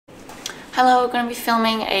Hello, we're going to be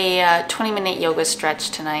filming a 20-minute yoga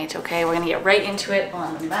stretch tonight, okay? We're going to get right into it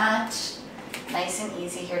on the mat. Nice and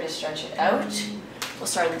easy here to stretch it out. We'll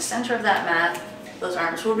start in the center of that mat. Those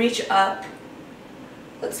arms will reach up.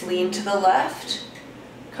 Let's lean to the left.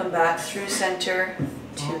 Come back through center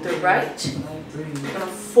to the right. We're going to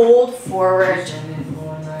fold forward.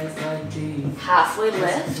 Halfway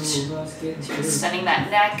lift. So extending that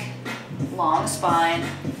neck, long spine.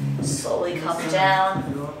 Slowly come down.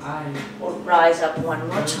 We'll rise up one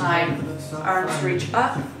more time. Arms reach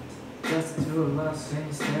up.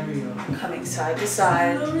 Coming side to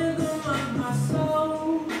side.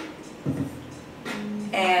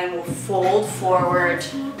 And we'll fold forward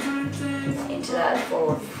into that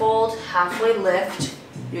forward fold. Halfway lift.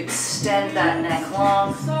 You extend that neck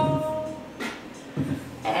long.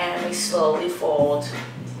 And we slowly fold.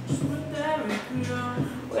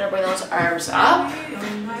 We're going to bring those arms up.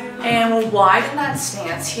 And we'll widen that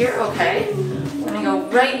stance here, okay? We're going to go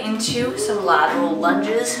right into some lateral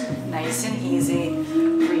lunges. Nice and easy.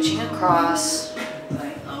 Reaching across.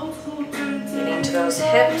 Getting to those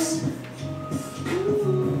hips.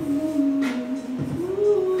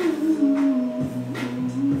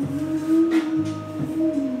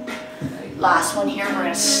 Last one here, we're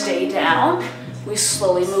going to stay down. We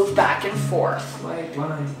slowly move back and forth.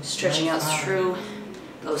 Stretching out through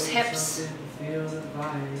those hips.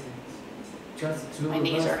 My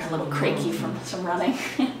knees are a little cranky from some running.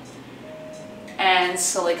 And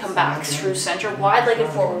slowly come back through center.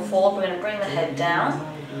 Wide-legged forward fold. We're going to bring the head down.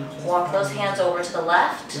 Walk those hands over to the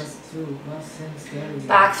left.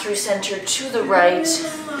 Back through center to the right.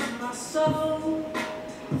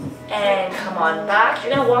 And come on back.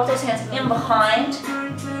 You're going to walk those hands in behind.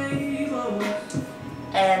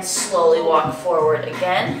 And slowly walk forward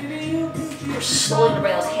again. We're slowly going to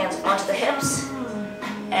bring those hands onto the hips.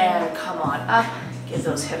 And come on up. Give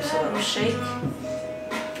those hips a little shake.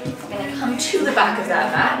 We're going to come to the back of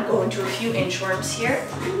that mat and go into a few inchworms here.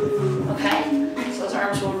 Okay? So those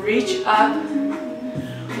arms will reach up.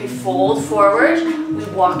 We fold forward. We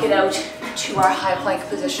walk it out to our high plank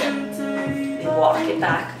position. We walk it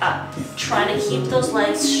back up. Trying to keep those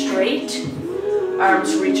legs straight.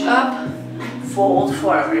 Arms reach up. Fold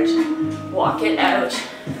forward. Walk it out.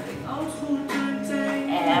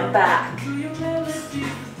 And back.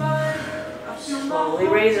 Slowly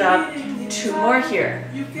raise up. Two more here.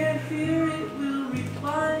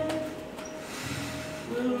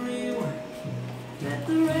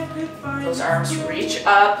 Those arms reach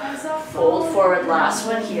up. Fold forward. Last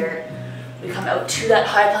one here. We come out to that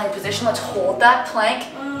high plank position. Let's hold that plank.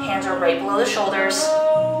 Hands are right below the shoulders.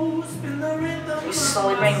 We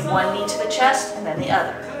slowly bring one knee to the chest and then the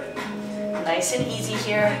other. Nice and easy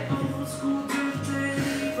here.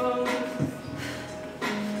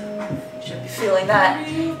 Should be feeling that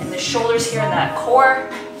in the shoulders here and that core.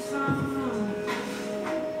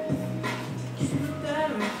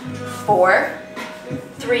 4,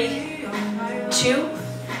 3, 2,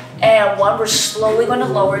 and 1. We're slowly going to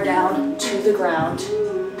lower down to the ground.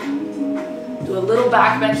 Do a little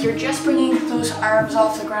back bend here, just bringing those arms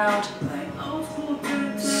off the ground.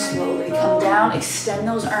 Slowly come down, extend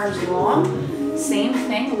those arms long. Same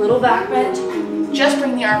thing, a little back bend. Just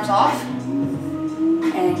bring the arms off.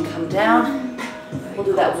 And come down. We'll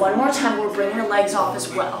do that one more time. We're bringing the legs off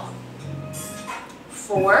as well.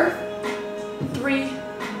 4, 3,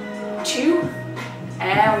 2,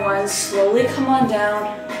 and 1. Slowly come on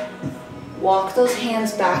down. Walk those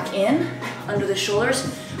hands back in under the shoulders.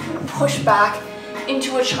 We're going to push back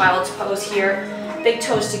into a child's pose here. Big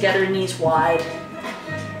toes together, knees wide.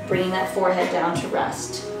 Bringing that forehead down to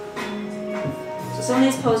rest. So some of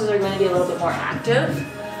these poses are going to be a little bit more active.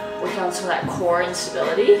 Working on some of that core and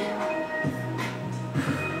stability.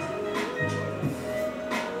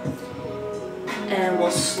 And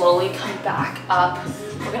we'll slowly come back up.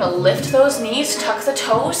 We're going to lift those knees, tuck the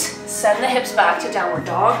toes, send the hips back to downward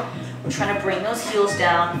dog. We're trying to bring those heels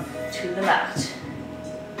down to the mat.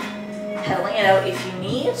 Pedaling it out if you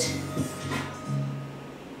need.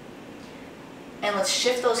 And let's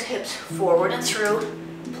shift those hips forward and through.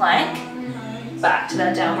 Plank. Back to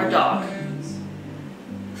that downward dog.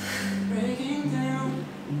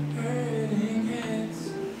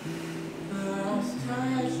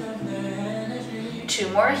 Two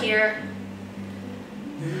more here.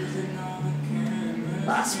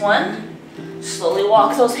 Last one. Slowly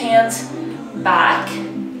walk those hands back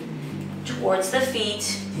towards the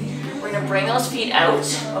feet. We're going to bring those feet out,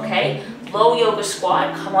 okay? Low yoga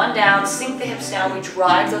squat. Come on down, sink the hips down. We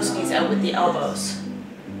drive those knees out with the elbows.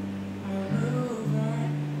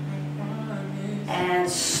 And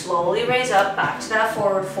slowly raise up back to that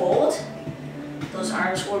forward fold. Those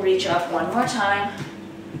arms will reach up one more time.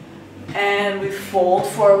 And we fold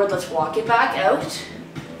forward. Let's walk it back out.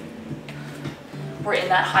 We're in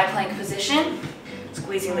that high plank position.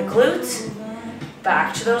 Squeezing the glutes.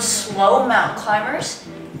 Back to those slow mountain climbers.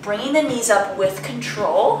 Bringing the knees up with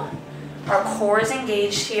control. Our core is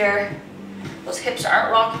engaged here. Those hips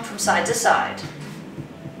aren't rocking from side to side.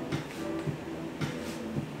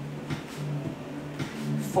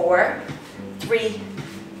 4, 3,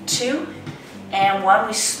 2, and 1.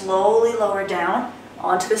 We slowly lower down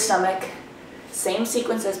onto the stomach. Same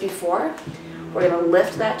sequence as before. We're going to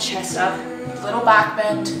lift that chest up, little back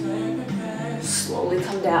bend, slowly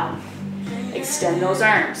come down. Extend those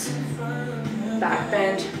arms. Back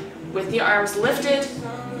bend with the arms lifted.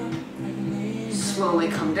 Slowly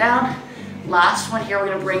come down. Last one here, we're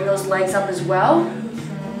going to bring those legs up as well.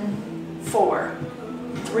 4,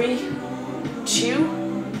 3,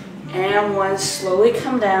 2, and 1. Slowly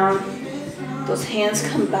come down. Those hands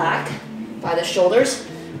come back by the shoulders.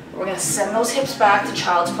 We're going to send those hips back to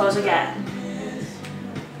child's pose again.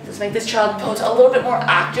 Let's make this child's pose a little bit more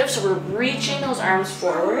active, so we're reaching those arms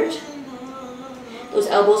forward. Those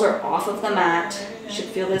elbows are off of the mat. You should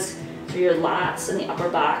feel this through your lats and the upper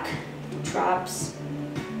back, traps.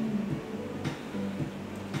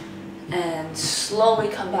 And slowly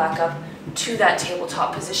come back up to that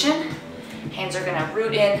tabletop position. Hands are gonna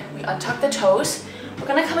root in. We untuck the toes. We're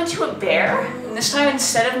gonna come into a bear. And this time,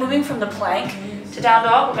 instead of moving from the plank to down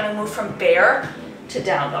dog, we're gonna move from bear to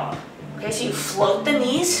down dog. Okay, so you float the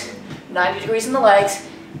knees, 90 degrees in the legs,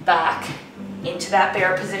 back into that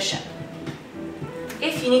bear position.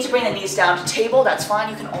 If you need to bring the knees down to table, that's fine.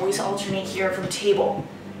 You can always alternate here from table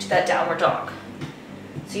to that downward dog.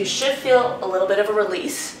 So you should feel a little bit of a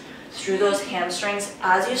release through those hamstrings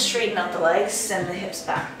as you straighten out the legs, send the hips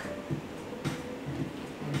back.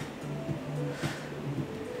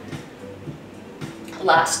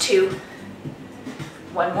 Last 2.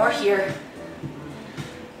 1 more here.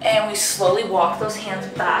 And we slowly walk those hands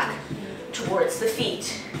back towards the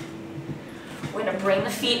feet. We're going to bring the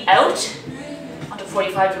feet out onto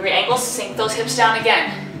 45-degree angles, sink those hips down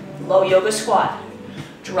again. Low yoga squat.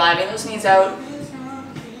 Driving those knees out.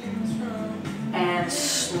 And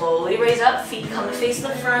slowly raise up, feet come to face the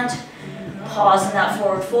front. Pause in that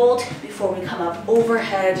forward fold before we come up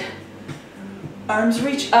overhead. Arms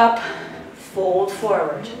reach up, fold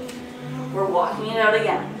forward. We're walking it out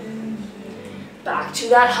again. Back to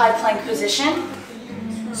that high plank position.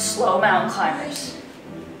 Slow mountain climbers.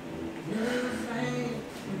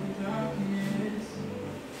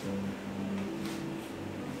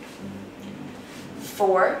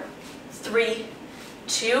 Four, 3,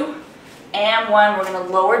 2, and 1. We're going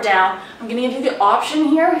to lower down. I'm going to give you the option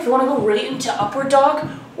here. If you want to go right into upward dog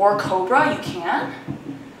or cobra, you can.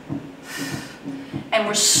 And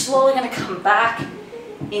we're slowly going to come back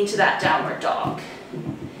into that downward dog.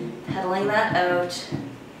 Pedaling that out.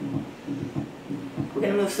 We're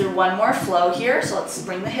going to move through one more flow here. So let's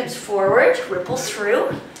bring the hips forward, ripple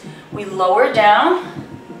through. We lower down.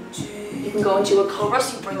 You can go into a cobra,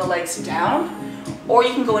 so you bring the legs down. Or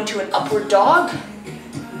you can go into an upward dog.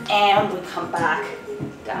 And we come back,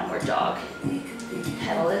 downward dog.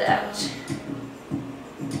 Pedal it out.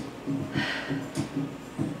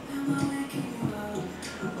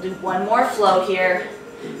 We'll do one more flow here.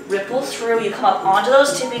 Ripple through, you come up onto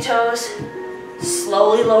those tippy toes.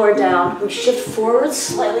 Slowly lower down. We shift forward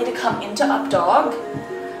slightly to come into up dog.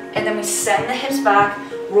 And then we send the hips back,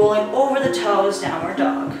 rolling over the toes, downward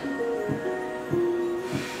dog.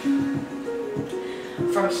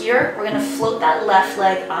 From here, we're going to float that left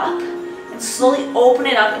leg up and slowly open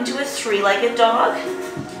it up into a 3-legged dog.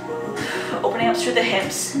 Opening up through the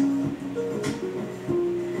hips.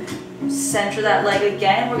 Center that leg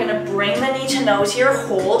again. We're going to bring the knee to nose here.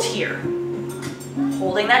 Hold here.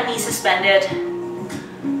 Holding that knee suspended.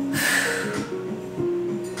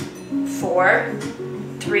 4,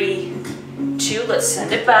 3, 2. Let's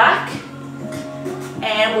send it back.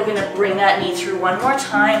 And we're going to bring that knee through one more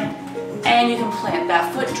time. And you can plant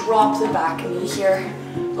that foot, drop the back knee here.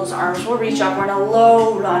 Those arms will reach up. We're in a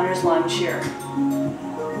low runner's lunge here.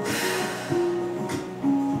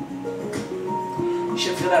 You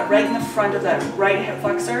should feel that right in the front of that right hip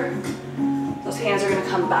flexor. Those hands are going to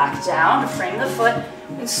come back down to frame the foot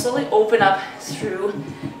and slowly open up through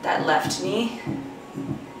that left knee.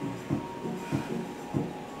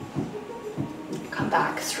 Come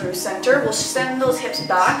back through center. We'll send those hips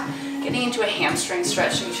back, getting into a hamstring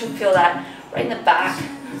stretch. So you should feel that right in the back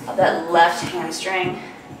of that left hamstring.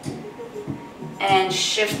 And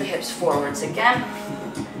shift the hips forwards again.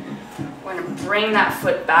 We're going to bring that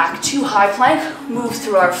foot back to high plank, move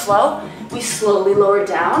through our flow. We slowly lower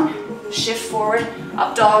down. shift forward,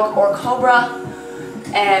 up dog or cobra,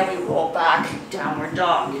 and we roll back, downward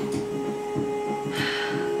dog.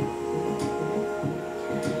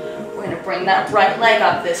 We're gonna bring that right leg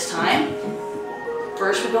up this time.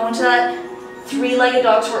 First we go into that three-legged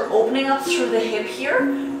dog, so we're opening up through the hip here.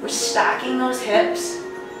 We're stacking those hips.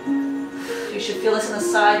 You should feel this in the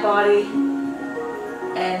side body.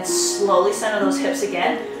 And slowly center those hips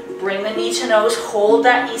again. Bring the knee to nose, hold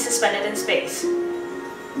that knee suspended in space.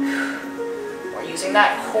 We're using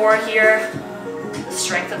that core here, the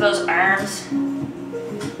strength of those arms.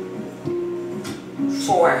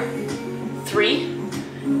 4, 3,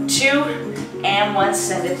 2, and 1,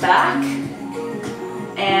 send it back.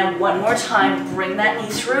 And one more time, bring that knee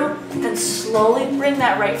through, then slowly bring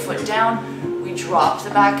that right foot down. We drop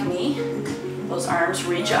the back knee, those arms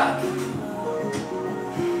reach up.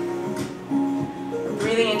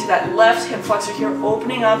 Breathing into that left hip flexor here,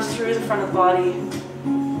 opening up through the front of the body.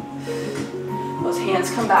 Those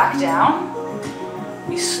hands come back down.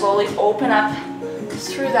 We slowly open up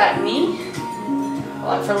through that knee.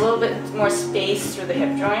 Allow for a little bit more space through the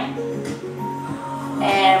hip joint.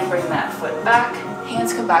 And bring that foot back.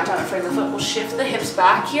 Hands come back down in front of the foot. We'll shift the hips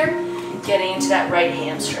back here, getting into that right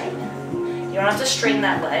hamstring. You don't have to straighten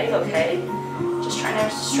that leg, okay? Just trying to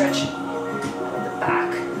stretch the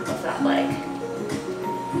back of that leg.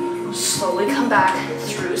 Slowly come back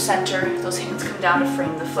through center. Those hands come down to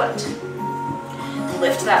frame the foot.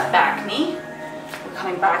 Lift that back knee. We're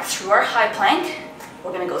coming back through our high plank.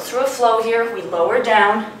 We're going to go through a flow here. We lower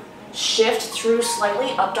down, shift through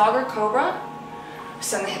slightly, up dog or cobra.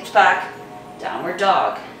 Send the hips back, downward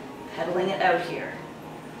dog. Pedaling it out here.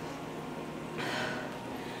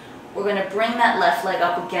 We're going to bring that left leg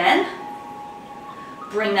up again.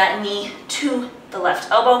 Bring that knee to the left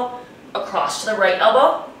elbow, across to the right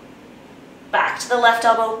elbow. Back to the left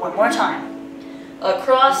elbow, one more time.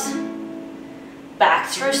 Across, back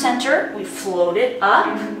through center, we float it up.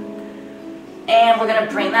 And we're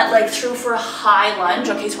gonna bring that leg through for a high lunge.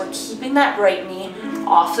 Okay, so we're keeping that right knee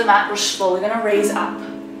off the mat. We're slowly gonna raise up.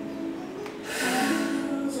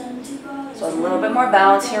 So a little bit more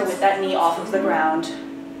balance here with that knee off of the ground.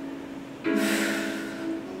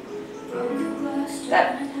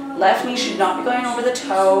 That left knee should not be going over the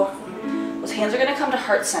toe. Those hands are gonna come to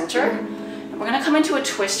heart center. We're going to come into a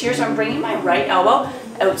twist here, so I'm bringing my right elbow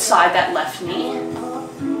outside that left knee.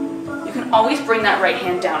 You can always bring that right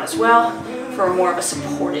hand down as well for more of a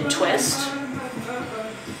supported twist.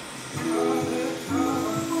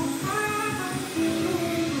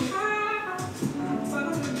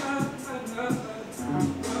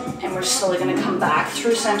 And we're slowly going to come back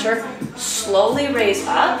through center, slowly raise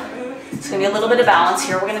up. It's going to be a little bit of balance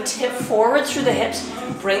here. We're going to tip forward through the hips,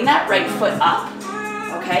 bring that right foot up.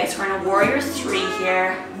 Okay, so we're in a warrior 3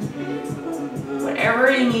 here.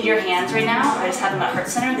 Whatever you need your hands right now, I just have them at heart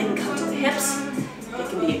center. They can come to the hips. They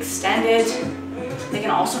can be extended. They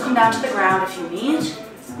can also come down to the ground if you need.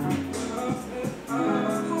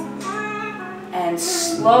 And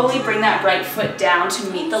slowly bring that right foot down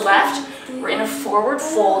to meet the left. We're in a forward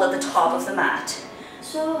fold at the top of the mat.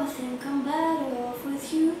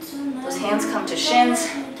 Those hands come to shins.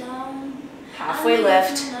 Halfway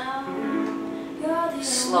lift.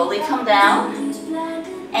 Slowly come down,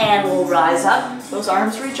 and we'll rise up. Those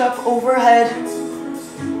arms reach up overhead.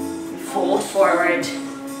 Fold forward.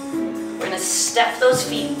 We're going to step those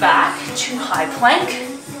feet back to high plank.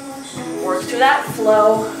 Work through that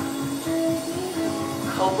flow.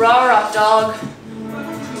 Cobra or up dog.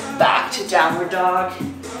 Back to downward dog.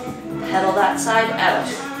 Pedal that side out.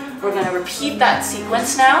 We're going to repeat that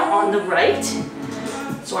sequence now on the right.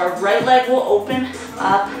 So our right leg will open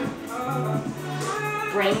up.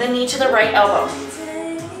 Bring the knee to the right elbow,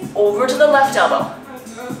 over to the left elbow,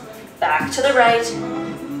 back to the right,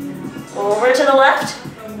 over to the left,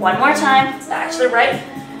 one more time, back to the right,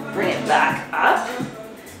 bring it back up,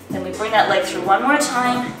 then we bring that leg through one more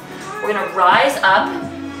time. We're going to rise up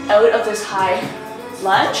out of this high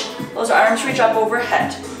lunge. Those arms reach up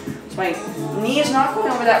overhead. So my knee is not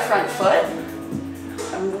going over that front foot.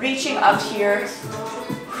 I'm reaching up here.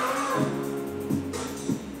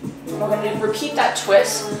 We're going to repeat that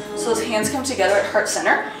twist, so those hands come together at heart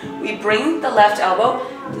center. We bring the left elbow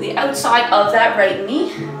to the outside of that right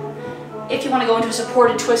knee. If you want to go into a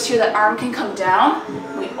supported twist here, that arm can come down.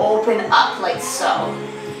 We open up like so.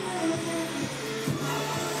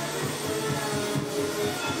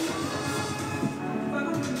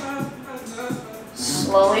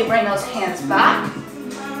 Slowly bring those hands back,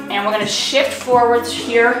 and we're going to shift forwards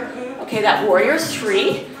here. Okay, that warrior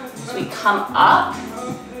 3. So we come up.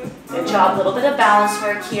 Good job, a little bit of balance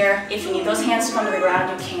work here. If you need those hands to come to the ground,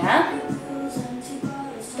 you can.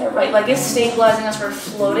 That right leg is stabilizing us. We're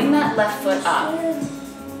floating that left foot up.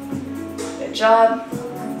 Good job.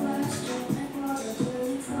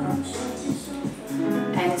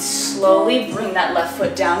 And slowly bring that left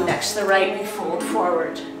foot down next to the right. We fold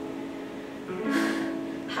forward.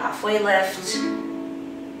 Halfway lift.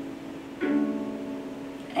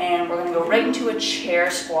 And we're gonna go right into a chair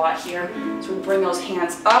squat here. So we bring those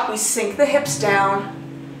hands up, we sink the hips down.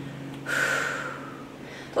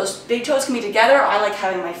 Those big toes can be together. I like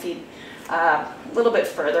having my feet a little bit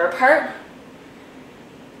further apart.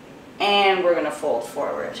 And we're gonna fold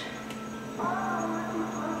forward.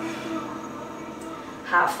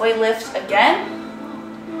 Halfway lift again.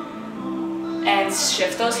 And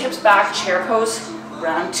shift those hips back, chair pose,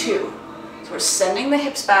 round 2. So we're sending the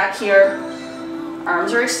hips back here.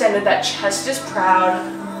 Arms are extended, that chest is proud.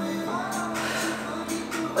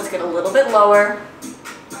 Let's get a little bit lower.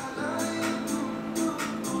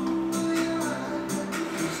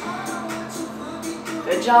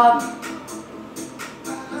 Good job.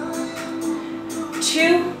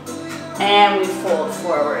 2, and we fold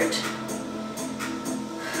forward.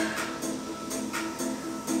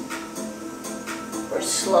 We're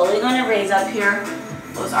slowly going to raise up here.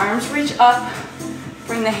 Those arms reach up,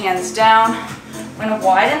 bring the hands down. We're going to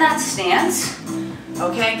widen that stance,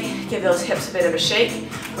 okay? Give those hips a bit of a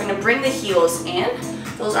shake. We're going to bring the heels in.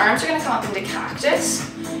 Those arms are going to come up into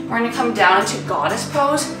cactus. We're going to come down into goddess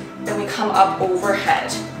pose, then we come up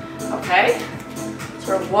overhead, okay?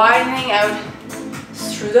 So we're widening out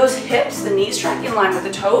through those hips, the knees track in line with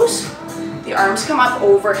the toes. The arms come up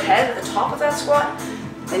overhead at the top of that squat,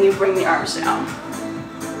 then you bring the arms down.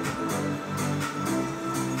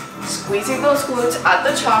 Squeezing those glutes at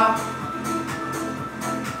the top.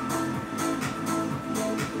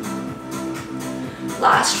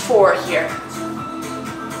 Last 4 here.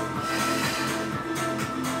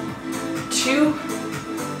 2,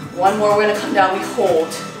 1 more, we're gonna come down, we hold.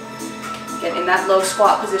 Get in that low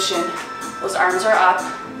squat position. Those arms are up.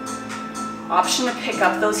 Option to pick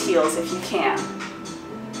up those heels if you can.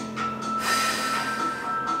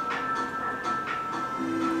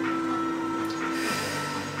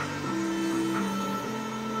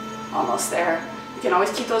 Almost there. You can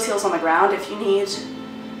always keep those heels on the ground if you need.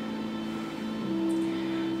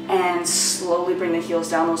 And slowly bring the heels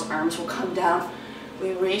down, those arms will come down.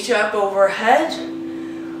 We reach up overhead.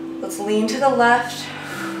 Let's lean to the left,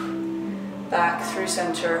 back through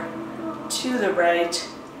center, to the right,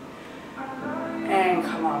 and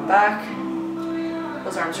come on back.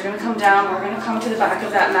 Those arms are gonna come down. We're gonna come to the back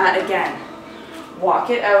of that mat again. Walk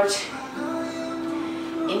it out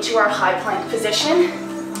into our high plank position.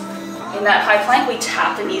 In that high plank, we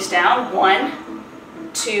tap the knees down. 1,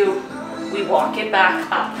 2, we walk it back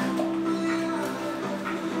up.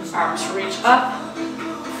 Arms reach up,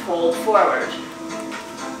 fold forward.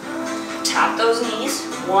 Tap those knees.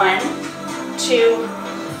 1, 2,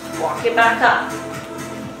 walk it back up.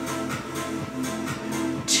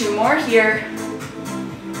 2 more here.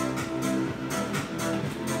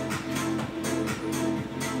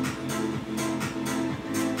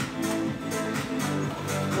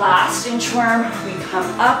 Last inchworm, we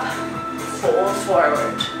come up, fold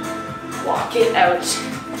forward. Walk it out.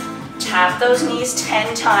 Tap those knees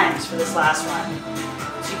 10 times for this last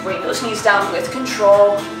one. So you bring those knees down with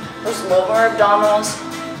control. Those lower abdominals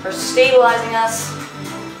are stabilizing us.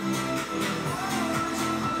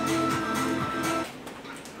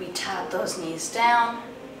 We tap those knees down,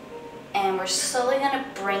 and we're slowly gonna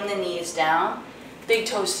bring the knees down, big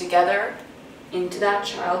toes together into that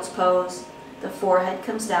child's pose. The forehead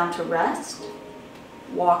comes down to rest.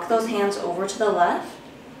 Walk those hands over to the left.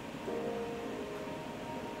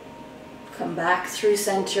 Come back through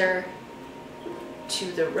center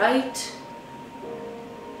to the right.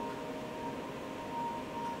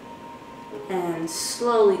 And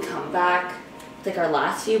slowly come back. Take our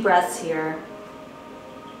last few breaths here.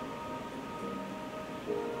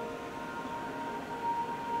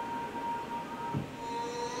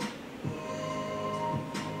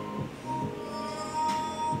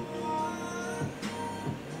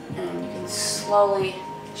 And you can slowly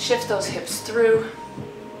shift those hips through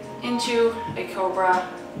into a cobra.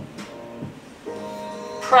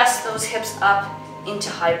 Press those hips up into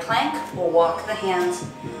high plank. We'll walk the hands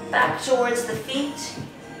back towards the feet,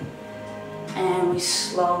 and we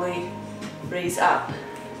slowly raise up.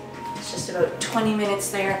 It's just about 20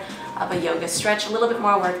 minutes there of a yoga stretch, a little bit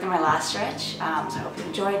more work than my last stretch, so I hope you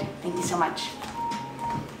enjoyed. Thank you so much.